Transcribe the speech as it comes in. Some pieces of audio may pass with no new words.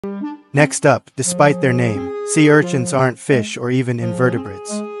Next up, despite their name, sea urchins aren't fish or even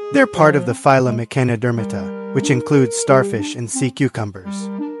invertebrates. They're part of the phylum Echinodermata, which includes starfish and sea cucumbers.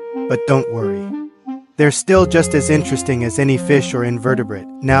 But don't worry. They're still just as interesting as any fish or invertebrate.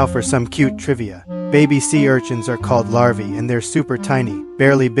 Now for some cute trivia. Baby sea urchins are called larvae and they're super tiny,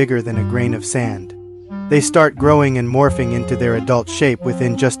 barely bigger than a grain of sand. They start growing and morphing into their adult shape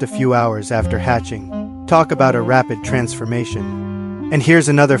within just a few hours after hatching. Talk about a rapid transformation. And here's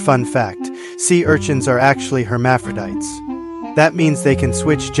another fun fact. Sea urchins are actually hermaphrodites. That means they can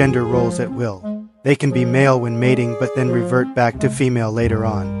switch gender roles at will. They can be male when mating but then revert back to female later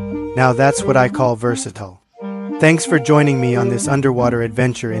on. Now that's what I call versatile. Thanks for joining me on this underwater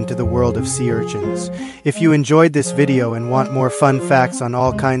adventure into the world of sea urchins. If you enjoyed this video and want more fun facts on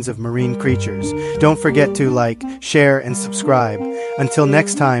all kinds of marine creatures, don't forget to like, share, and subscribe. Until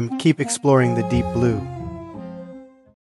next time, keep exploring the deep blue.